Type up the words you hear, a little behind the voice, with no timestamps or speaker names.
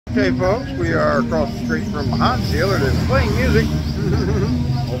Okay, folks, we are across the street from Hans dealer that's playing music.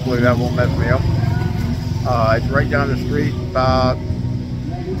 Hopefully that won't mess me up. It's right down the street, about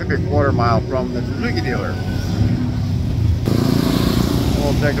a quarter mile from the Suzuki dealer.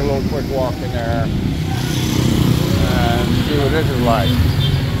 We'll take a little quick walk in there and see what this is like.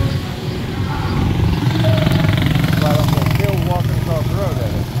 But I'm still walking across the road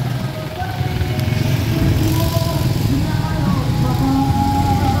at it.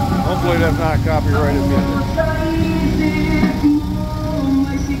 Hopefully that's not copyrighted music.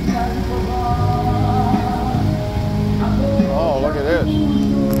 Oh, look at this.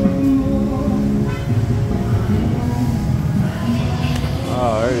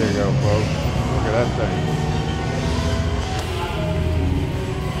 Oh, there you go, folks. Look at that thing.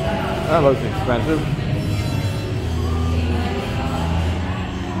 That looks expensive.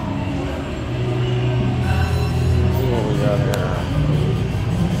 Let's see what we got here.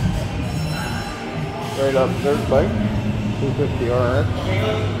 Straight up dirt bike, 250 RX.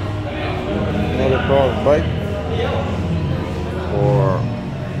 Motocross bike for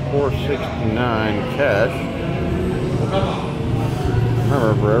 $469 cash.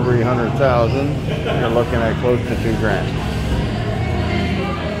 Remember, for every 100,000, you're looking at close to $2 grand.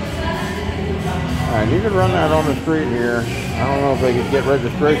 And you could run that on the street here. I don't know if they could get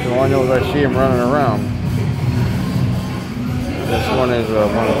registration. All I know is I see them running around. This one is a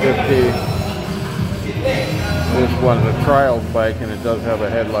 150. This one's a trial bike, and it does have a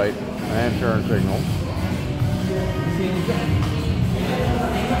headlight and turn signal.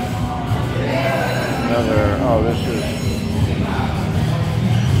 Another, oh, this is,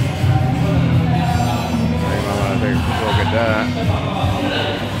 I'm gonna take a look at that.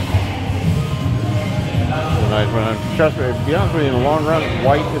 It's a nice one. Trust me, to be honest with you, in the long run,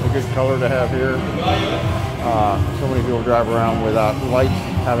 white is a good color to have here. So many people drive around without lights.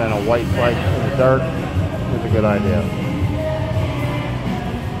 Having a white bike in the dark is a good idea.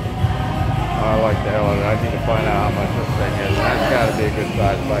 I like the hell of it. I need to find out how much this thing is. That's got to be a good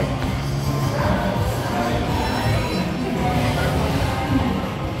size bike.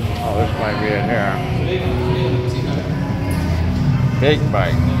 Oh, this might be it here. Big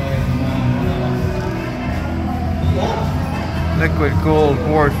bike. Liquid cooled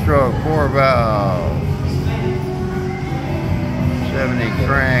 4-stroke, 4 valve. 70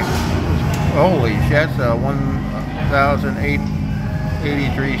 crank. Holy shit, that's a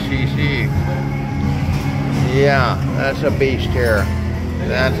 1,883 cc. Yeah, that's a beast here.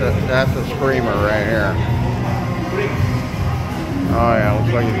 That's a screamer right here. Oh yeah,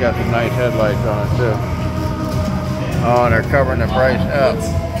 looks like it's got some nice headlights on it too. Oh, and they're covering the price up.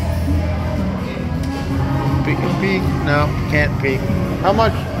 Peek? No, can't peek. How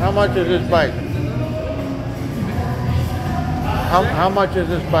much is this bike? How much is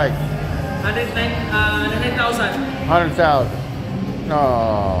this bike? 100,000. 100,000.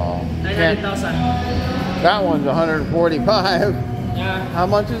 No. 900,000. That one's 145. Yeah. How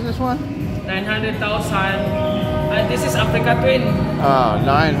much is this one? 900,000. And this is Africa Twin. Oh,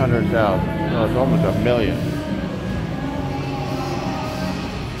 900,000. Oh, it's almost $1 million.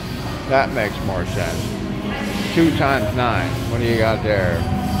 That makes more sense. 2 times 9. What do you got there?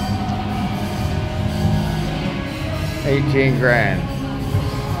 18 grand.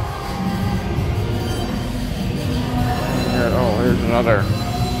 Oh, here's another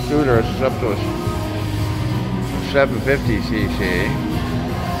scooter. It's up to a 750 cc.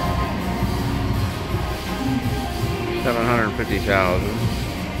 750,000.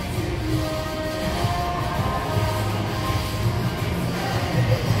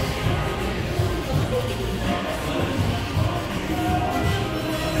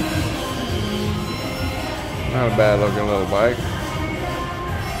 Not a bad looking little bike.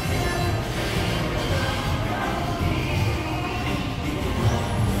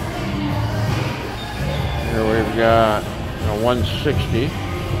 Here we've got a 160,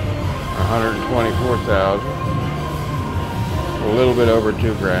 124,000, a little bit over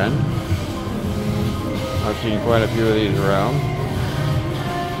 $2 grand. I've seen quite a few of these around.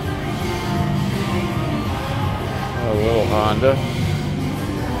 A little Honda.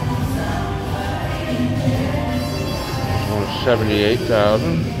 This one's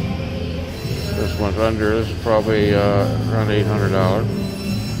 78,000. This one's under. This is probably around $800.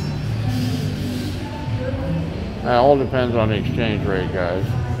 It all depends on the exchange rate, guys.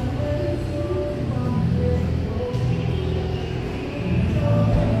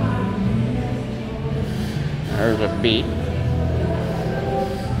 There's a Beat. I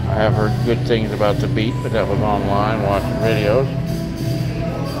have heard good things about the Beat, but that was online, watching videos.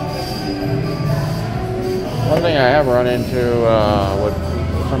 One thing I have run into with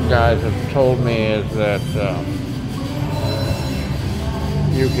some guys have told me is that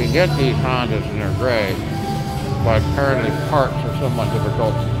you can get these Hondas and they're great, but apparently parts are somewhat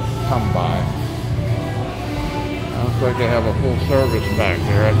difficult to come by. Looks like they have a full service back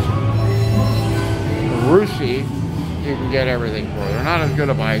there. It's Rusi, you can get everything for. They're not as good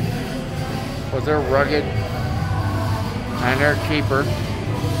a bike, but they're rugged and they're cheaper.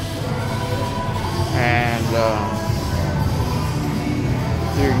 And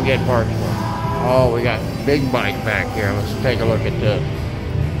you can get parts for them. Oh, we got big bike back here. Let's take a look at this.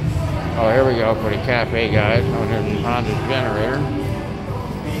 Oh, here we go for the cafe guys. Oh, there's a Honda generator.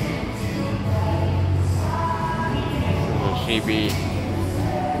 There's a CB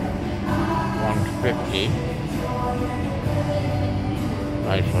 150.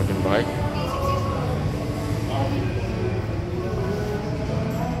 Nice looking bike.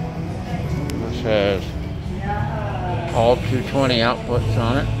 This has all 220 outputs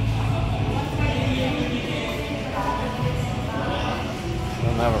on it.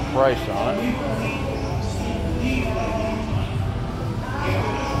 Doesn't have a price on it.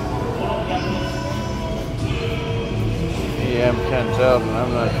 EM 10,000.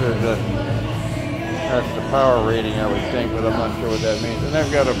 I'm not sure if that's the power rating, I would think, but I'm not sure what that means. And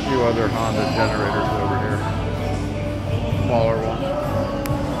they've got a few other Honda generators over here, smaller ones,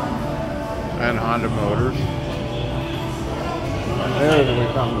 and Honda motors. And there's what we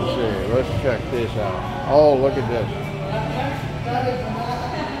come to see. Let's check this out. Oh, look at this.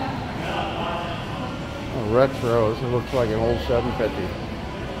 Retro. It looks like an old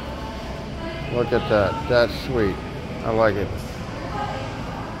 750. Look at that. That's sweet. I like it.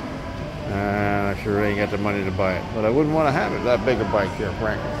 And I sure ain't got the money to buy it. But I wouldn't want to have it, that big a bike here,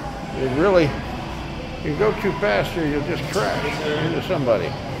 frankly. It really, you go too fast here, you'll just crash into somebody.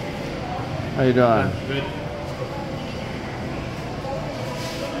 How you doing? Good.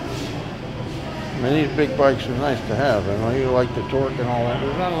 I mean, these big bikes are nice to have. I know you like the torque and all that.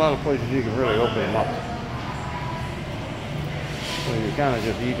 There's not a lot of places you can really open them up. So you're kind of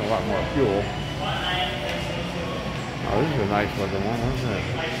just eating a lot more fuel. Oh, this is a nice looking one. What's that?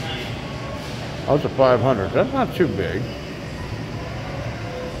 Oh, it's a 500. That's not too big.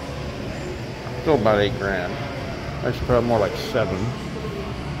 Still about 8 grand. That's probably more like 7.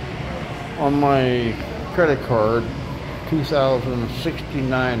 On my credit card,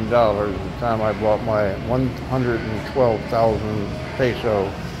 $2,069 at the time I bought my 112,000 peso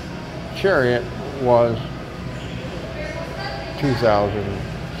Chariot was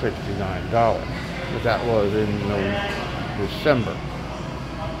 $2,069. But that was in December.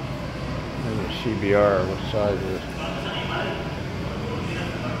 And the CBR, what size is it?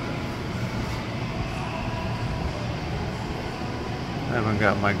 I haven't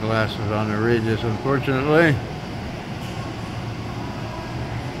got my glasses on to read this, unfortunately.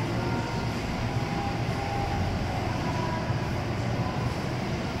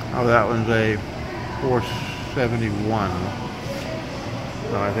 Oh, that one's a 471.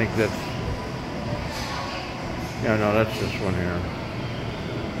 No, I think that's... Yeah, no, that's this one here.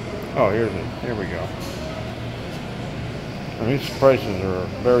 Oh, here's it. Here we go. And these prices are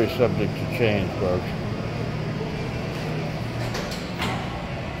very subject to change, folks.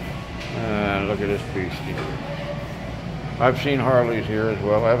 And look at this beastie. I've seen Harleys here as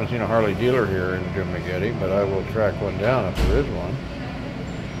well. I haven't seen a Harley dealer here in Dumaguete, but I will track one down if there is one.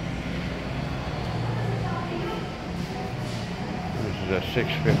 This is a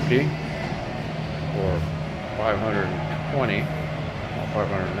 650 or 520.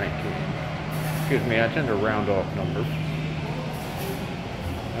 519. Excuse me, I tend to round off numbers.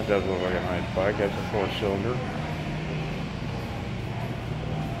 That does look like a nice bike. That's a 4-cylinder.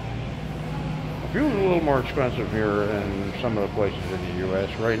 Fuel's a little more expensive here in some of the places in the U.S.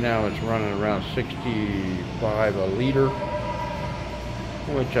 Right now it's running around 65 a liter,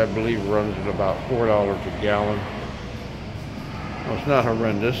 which I believe runs at about $4 a gallon. Well, it's not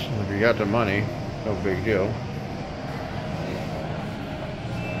horrendous. If you got the money, no big deal.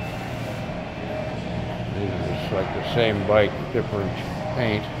 It's like the same bike, different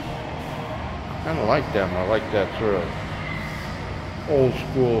paint. I kind of like them. I like that sort of old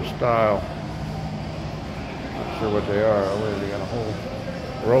school style. Not sure what they are. They got a whole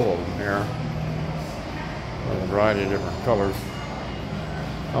row of them here. A variety of different colors.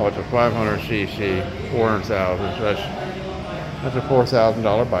 Oh, it's a 500cc, 400,000. So that's a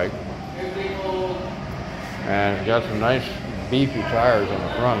 $4,000 bike. And it's got some nice beefy tires on the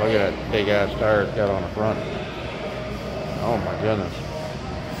front. Look at that big ass tire it's got on the front. Oh my goodness.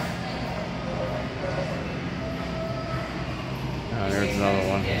 And here's another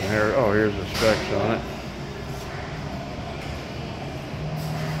one. And here, oh, here's the specs on it.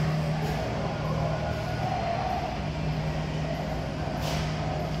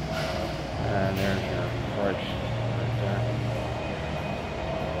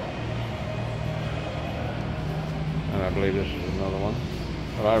 believe this is another one.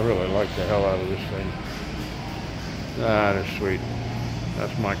 But I really like the hell out of this thing. That is sweet.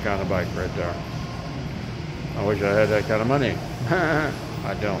 That's my kind of bike right there. I wish I had that kind of money.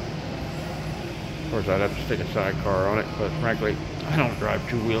 I don't. Of course, I'd have to stick a sidecar on it, but frankly, I don't drive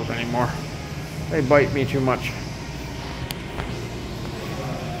two wheels anymore. They bite me too much.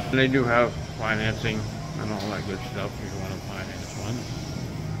 And they do have financing and all that good stuff if you want to finance one.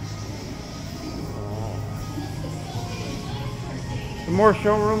 Oh. The more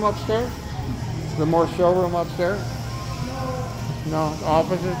showroom upstairs? The more showroom upstairs? No,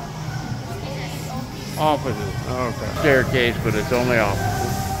 opposite? Opposite, okay. Staircase, but it's only opposite.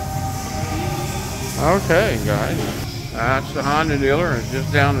 Okay, guys. That's the Honda dealer. It's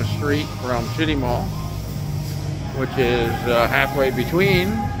just down the street from City Mall, which is halfway between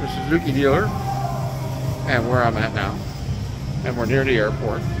the Suzuki dealer and where I'm at now. And we're near the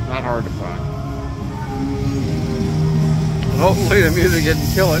airport. Not hard to find. Hopefully the music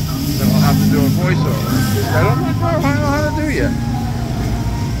didn't kill it, so I'll have to do a voiceover. I don't know how to do yet.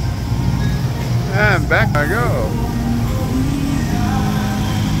 And back I go.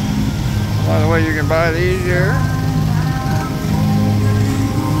 By the way, you can buy these here.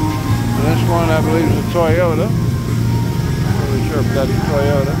 And this one I believe is a Toyota. Not really sure if that's a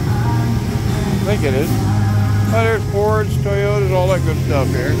Toyota. I think it is. Oh, there's Fords, Toyotas, all that good stuff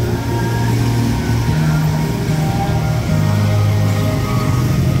here.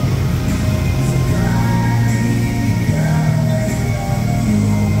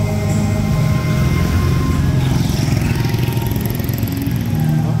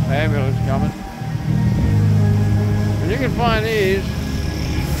 Ambulance coming. And you can find these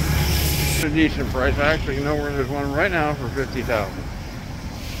at a decent price. I actually know where there's one right now for $50,000.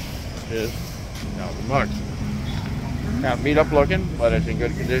 Which is $1,000. Now beat up looking, but it's in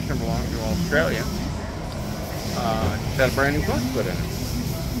good condition. Belongs to Australia. Just had a brand new clutch put in it.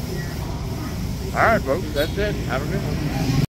 All right, folks. That's it. Have a good one.